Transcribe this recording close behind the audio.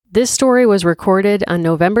This story was recorded on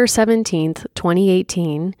November 17th,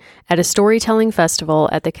 2018, at a storytelling festival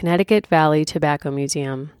at the Connecticut Valley Tobacco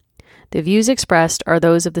Museum. The views expressed are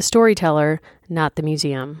those of the storyteller, not the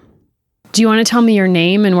museum. Do you want to tell me your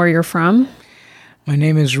name and where you're from? My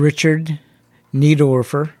name is Richard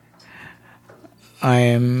Niederwerfer.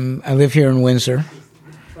 I live here in Windsor,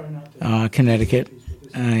 Connecticut.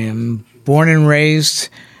 I am born and raised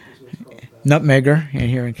nutmegger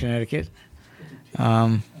here in Connecticut.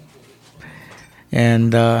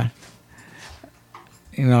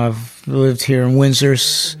 I've lived here in Windsor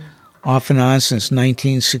off and on since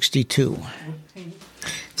 1962.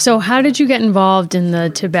 So how did you get involved in the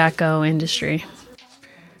tobacco industry?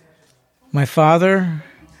 My father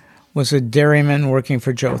was a dairyman working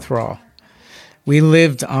for Joe Thrall. We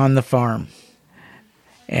lived on the farm.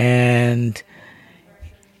 And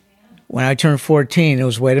when I turned 14, it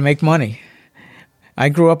was a way to make money. I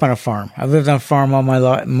grew up on a farm. I lived on a farm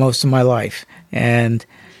most of my life. And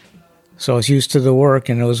so I was used to the work,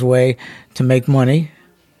 and it was a way to make money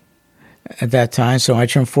at that time. So I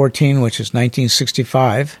turned 14, which is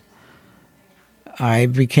 1965. I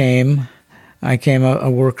became a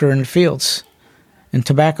worker in the fields, in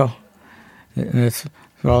tobacco. And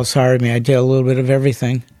Thralls hired me. I did a little bit of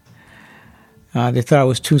everything. They thought I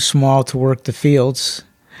was too small to work the fields,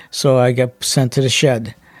 so I got sent to the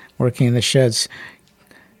shed, working in the sheds,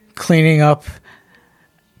 cleaning up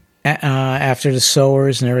after the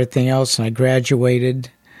sowers and everything else, and I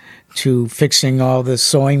graduated to fixing all the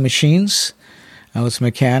sewing machines. I was a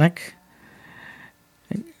mechanic.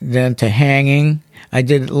 Then to hanging. I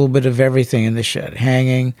did a little bit of everything in the shed,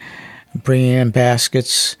 hanging, bringing in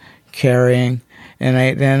baskets, carrying,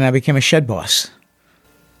 and then I became a shed boss.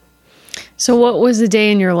 So what was a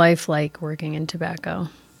day in your life like working in tobacco?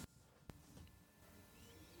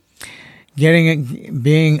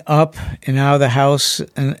 Being up and out of the house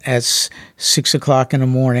at 6 o'clock in the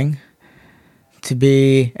morning, to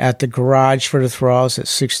be at the garage for the Thralls at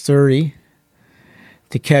 6:30,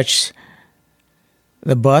 to catch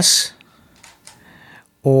the bus,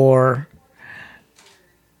 or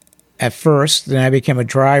at first, then I became a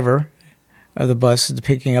driver of the bus,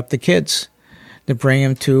 picking up the kids to bring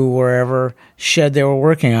them to wherever shed they were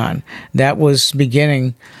working on. That was the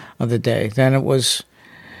beginning of the day. Then it was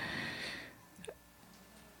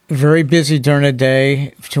very busy during the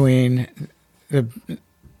day between the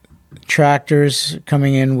tractors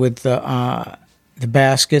coming in with the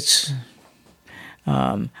baskets,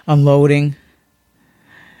 unloading,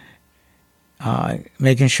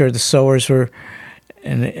 making sure the sowers were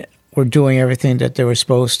doing everything that they were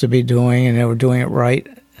supposed to be doing, and they were doing it right.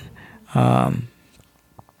 I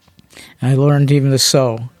learned even to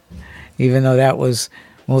sew, even though that was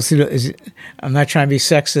mostly, I'm not trying to be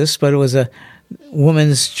sexist, but it was a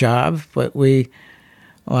woman's job. But a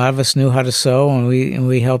lot of us knew how to sew, and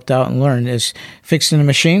we helped out and learned. Is fixing the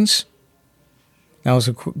machines. That was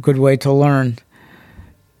a good way to learn,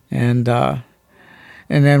 and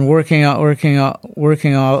then working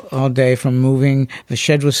all day, from moving. The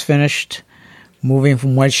shed was finished, moving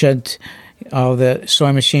from one shed, all the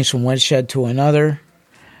sewing machines from one shed to another.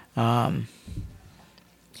 If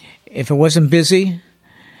it wasn't busy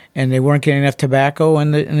and they weren't getting enough tobacco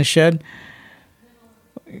in the shed,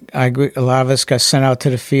 a lot of us got sent out to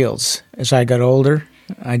the fields. As I got older,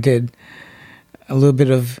 I did a little bit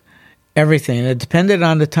of everything, and it depended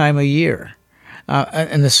on the time of year.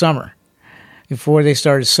 In the summer, before they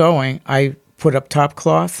started sowing, I put up top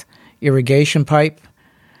cloth, irrigation pipe,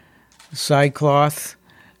 side cloth.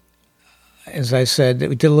 As I said,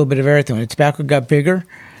 we did a little bit of everything. When the tobacco got bigger,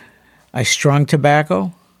 I strung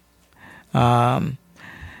tobacco, and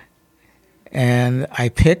I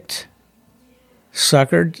picked,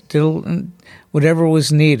 suckered, did whatever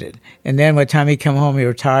was needed. And then by the time you come home, you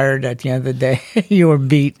were tired. At the end of the day, you were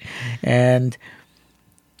beat. And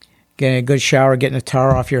getting a good shower, getting the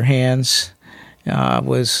tar off your hands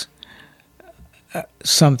was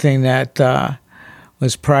something that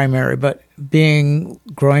was primary. But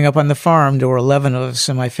growing up on the farm, there were 11 of us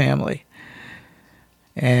in my family.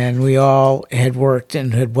 And we all had worked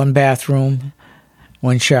and had one bathroom,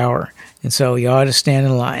 one shower. And so you ought to stand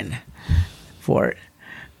in line for it.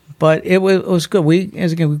 But it was good. We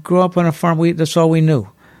grew up on a farm. That's all we knew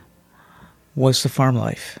was the farm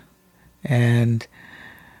life. And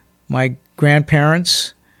my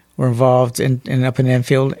grandparents were involved in up in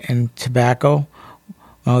Enfield in tobacco.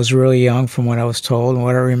 I was really young from what I was told and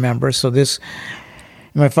what I remember. So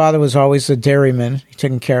my father was always a dairyman,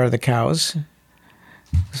 taking care of the cows.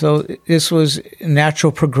 So this was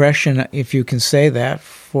natural progression, if you can say that,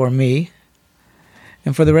 for me.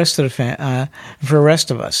 and for the rest of for the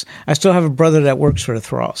rest of us. I still have a brother that works for the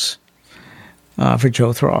Thralls, for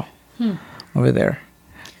Joe Thrall, over there.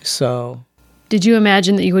 So, did you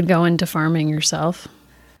imagine that you would go into farming yourself?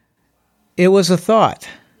 It was a thought.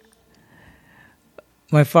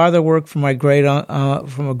 My father worked for my great uncle,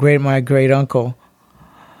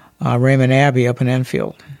 Raymond Abbey, up in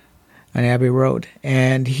Enfield, on Abbey Road,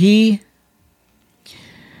 and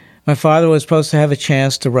my father was supposed to have a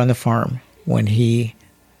chance to run the farm when he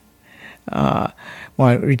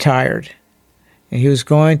retired, and he was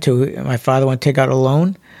going to. My father went to take out a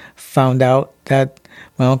loan, found out that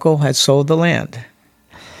my uncle had sold the land.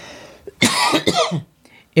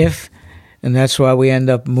 And that's why we ended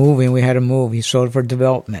up moving. We had to move. He sold it for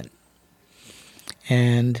development.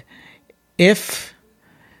 And if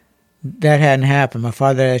that hadn't happened, my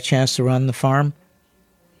father had a chance to run the farm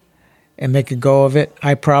and make a go of it,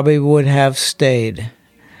 I probably would have stayed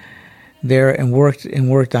there and worked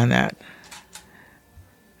on that.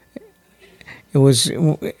 It was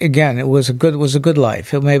a good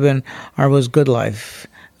life. It may have been was good life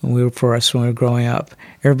for us when we were growing up.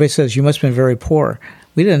 Everybody says you must have been very poor.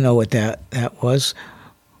 We didn't know what that was.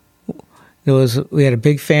 We had a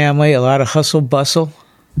big family, a lot of hustle bustle,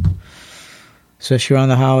 especially around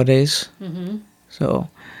the holidays. Mm-hmm. So,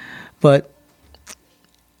 but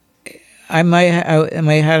I might have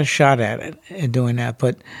had a shot at it in doing that.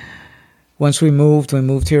 But once we moved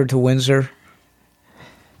here to Windsor.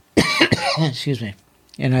 Excuse me.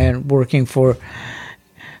 And I am working and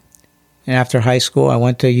after high school, I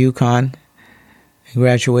went to UConn and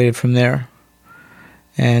graduated from there.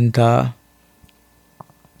 And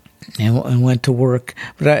went to work,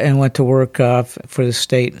 for the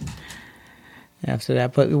state after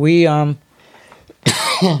that. But we, I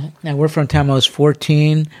worked from the time I was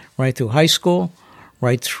 14, right through high school,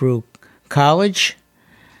 right through college,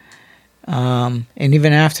 and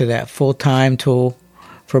even after that, full time for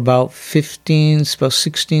about 16,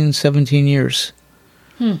 17 years.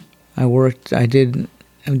 I worked. I did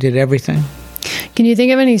everything. Can you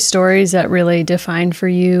think of any stories that really defined for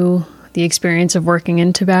you the experience of working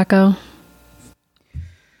in tobacco?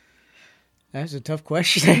 That's a tough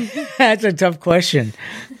question. That's a tough question.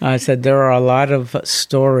 I said there are a lot of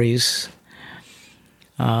stories.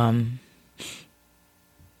 As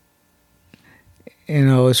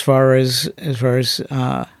far as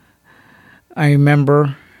I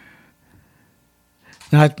remember,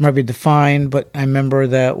 not maybe defined, but I remember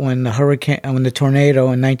that when the tornado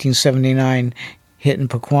in 1979 hit in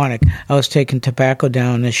Pequannock, I was taking tobacco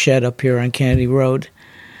down in a shed up here on Kennedy Road.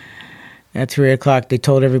 At 3 o'clock, they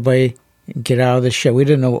told everybody, get out of the shed. We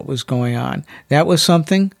didn't know what was going on. That was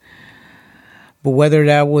something, but whether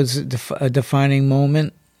that was a defining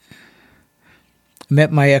moment,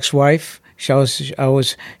 met my ex-wife. She was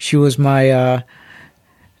my,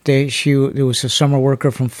 she was a summer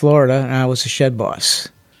worker from Florida, and I was a shed boss.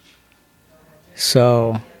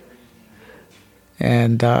 So,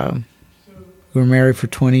 and we were married for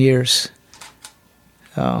 20 years.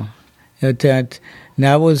 So, that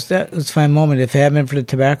was a fine moment. If it hadn't been for the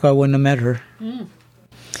tobacco, I wouldn't have met her.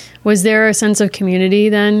 Was there a sense of community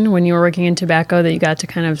then when you were working in tobacco that you got to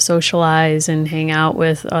kind of socialize and hang out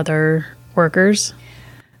with other workers?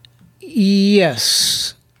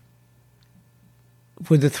 Yes.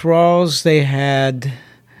 With the Thralls, they hired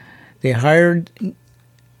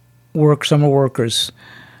summer workers,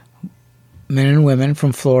 men and women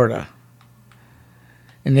from Florida.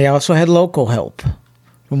 And they also had local help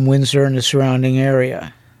from Windsor and the surrounding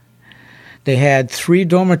area. They had 3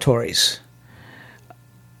 dormitories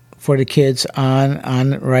for the kids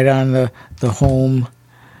right on the home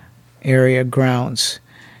area grounds.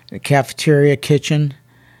 The cafeteria, kitchen.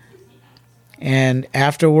 And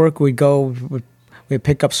after work, we'd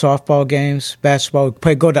pick up softball games, basketball.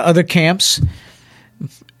 We'd go to other camps.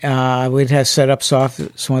 We'd have set up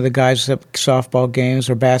some of the guys set up softball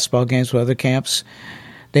games or basketball games with other camps.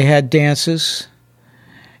 They had dances,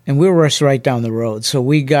 and we were just right down the road. So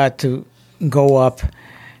we got to go up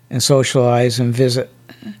and socialize and visit.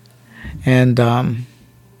 And during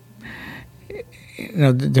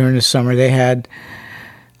the summer they had.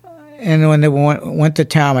 And when they went to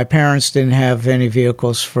town, my parents didn't have any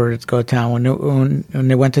vehicles to go to town. When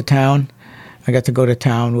they went to town, I got to go to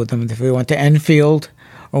town with them. If we went to Enfield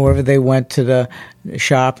or wherever they went to the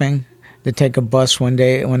shopping, they'd take a bus one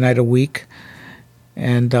night a week,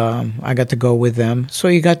 and I got to go with them. So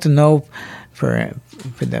you got to know for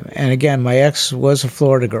them. And again, my ex was a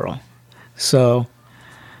Florida girl, so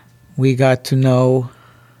we got to know.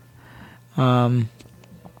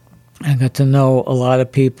 I got to know a lot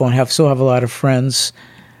of people and still have a lot of friends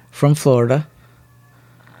from Florida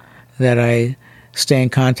that I stay in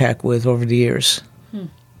contact with over the years.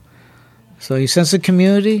 So your sense of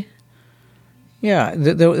community, yeah,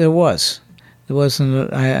 there was. There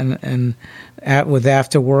wasn't, and with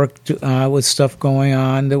after work, with stuff going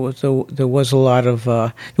on, there was a lot of.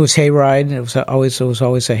 It was hayride. It was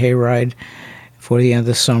always a hayride for the end of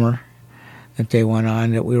the summer that they went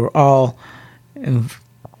on. That we were all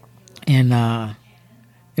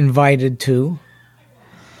invited to.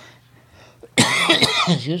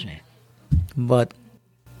 Excuse me, but.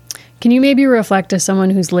 Can you maybe reflect, as someone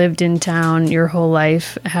who's lived in town your whole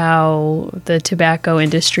life, how the tobacco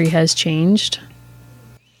industry has changed?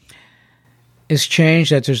 It's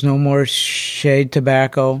changed that there's no more shade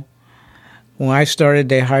tobacco. When I started,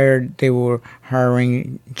 they were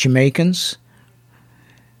hiring Jamaicans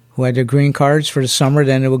who had their green cards for the summer.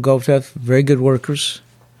 Then they would go to very good workers.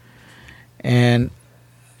 And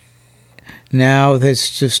now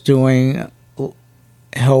it's just doing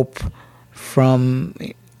help from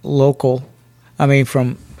from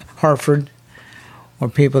Hartford, or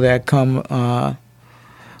people that come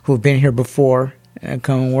who have been here before and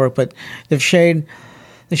come and work. But the shade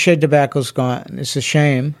tobacco's gone. It's a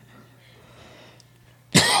shame,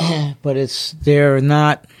 but it's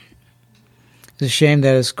a shame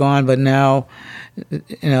that it's gone. But now,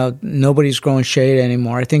 nobody's growing shade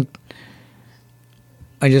anymore. I think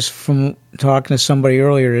from talking to somebody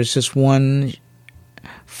earlier, there's just one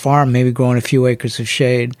farm maybe growing a few acres of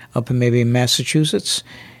shade up in maybe Massachusetts.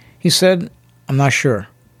 He said, I'm not sure.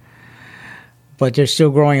 But they're still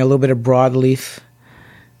growing a little bit of broadleaf.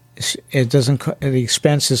 The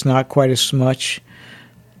expense is not quite as much.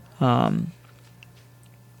 But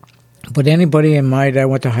anybody that I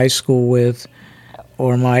went to high school with,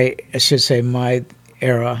 or my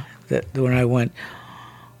era, that when I went,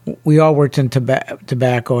 we all worked in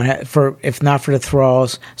tobacco, and if not for the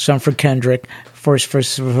Thralls, some for Kendrick, for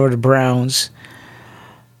the Browns,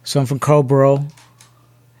 some from Cobro.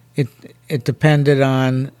 It depended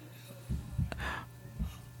on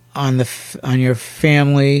your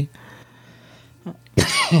family,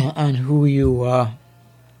 on who you and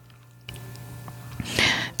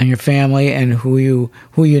your family, and who you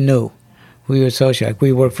knew, who you associated. Like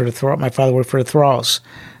we worked for the Thralls. My father worked for the Thralls.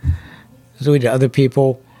 So other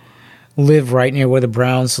people live right near where the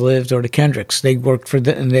Browns lived, or the Kendricks. They worked for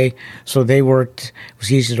them, and they worked. It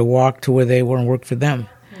was easy to walk to where they were and work for them.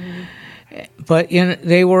 Mm-hmm. But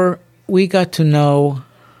we got to know.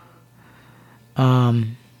 You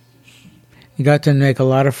got to make a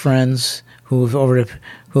lot of friends who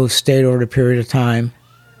stayed over the period of time.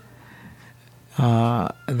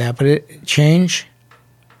 But it changed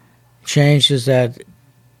is that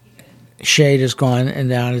shade has gone and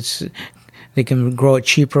down. They can grow it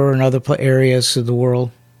cheaper in other areas of the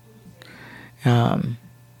world. Broadleaf,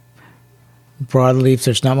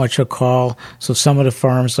 there's not much a call. So some of the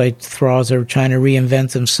farms like Thralls are trying to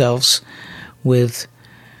reinvent themselves with,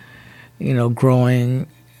 growing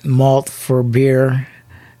malt for beer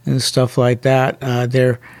and stuff like that.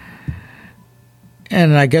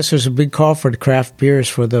 And I guess there's a big call for the craft beers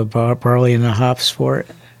for the barley and the hops for it.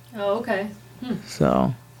 Oh, okay.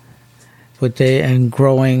 So.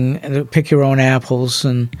 Growing, pick your own apples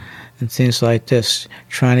and things like this,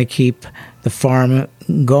 trying to keep the farm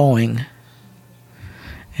going.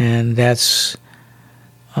 And that's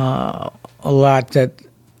a lot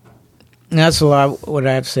what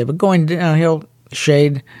I have to say. But going downhill,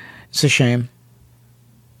 shade, it's a shame.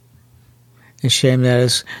 It's a shame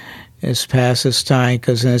that it's past its time,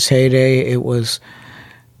 because in its heyday it was,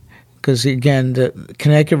 because again, the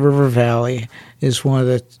Connecticut River Valley is one of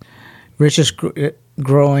the richest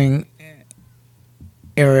growing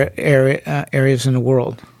areas in the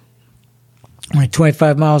world. Only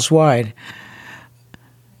 25 miles wide,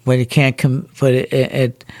 but it can't.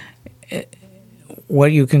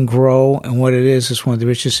 What you can grow and what it is one of the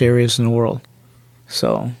richest areas in the world.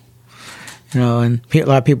 So, and a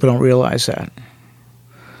lot of people don't realize that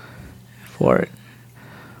for it.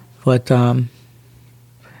 But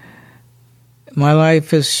my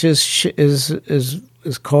life is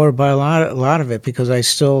colored by a lot of it, because I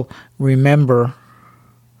still remember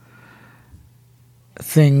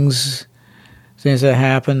things that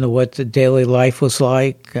happened, what the daily life was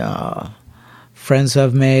like, friends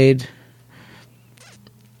I've made.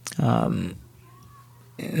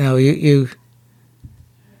 You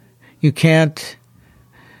can't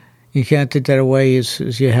take that away.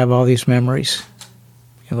 As you have all these memories.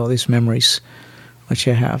 You have all these memories, what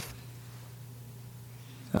you have.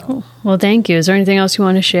 So. Cool. Well, thank you. Is there anything else you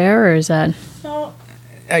want to share, or is that? No.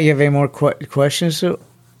 You have any more questions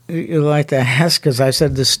you'd like to ask? Because I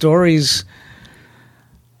said the stories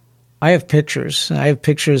I have pictures. I have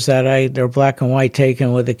pictures that they're black and white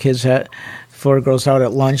taken with the kids before it goes out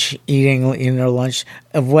at lunch, eating their lunch,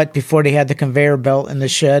 of what before they had the conveyor belt in the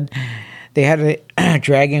shed. They had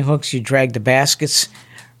dragging hooks. You drag the baskets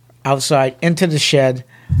outside into the shed.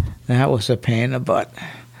 That was a pain in the butt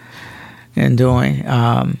in doing.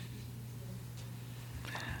 In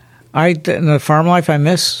the farm life I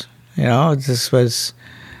miss, this was,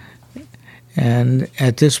 and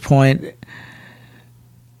at this point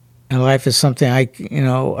in life is something I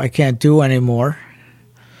can't do anymore.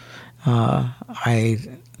 I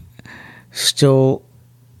still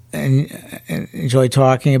enjoy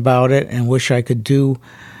talking about it and wish I could do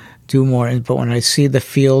more. But when I see the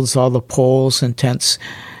fields, all the poles and tents,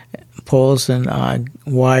 poles and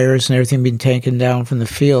wires and everything being taken down from the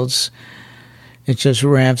fields, it just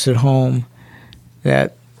ramps it home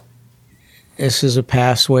that this is a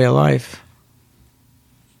past way of life.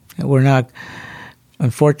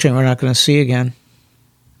 Unfortunately, we're not going to see again.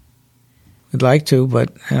 We'd like to,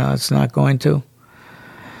 but it's not going to.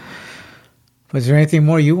 Was there anything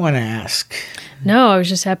more you want to ask? No, I was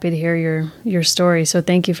just happy to hear your story. So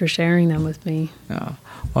thank you for sharing them with me. Well,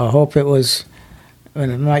 I hope it was.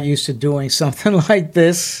 I'm not used to doing something like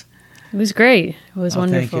this. It was great. It was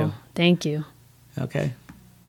wonderful. Thank you. Thank you. Okay.